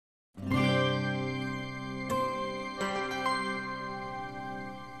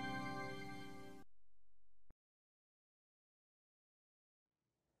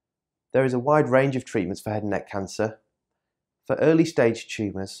There is a wide range of treatments for head and neck cancer. For early stage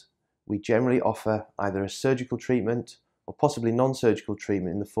tumours, we generally offer either a surgical treatment or possibly non-surgical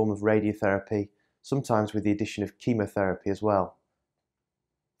treatment in the form of radiotherapy, sometimes with the addition of chemotherapy as well.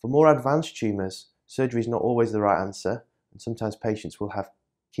 For more advanced tumours, surgery is not always the right answer, and sometimes patients will have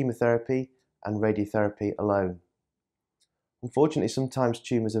chemotherapy and radiotherapy alone. Unfortunately, sometimes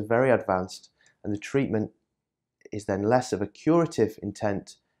tumours are very advanced and the treatment is then less of a curative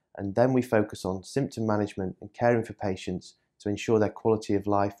intent, and then we focus on symptom management and caring for patients to ensure their quality of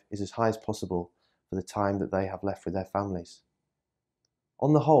life is as high as possible for the time that they have left with their families.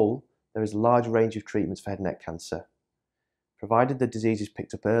 On the whole, there is a large range of treatments for head and neck cancer. Provided the disease is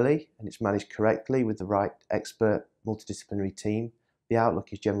picked up early and it's managed correctly with the right expert multidisciplinary team, the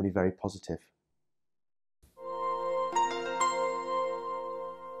outlook is generally very positive.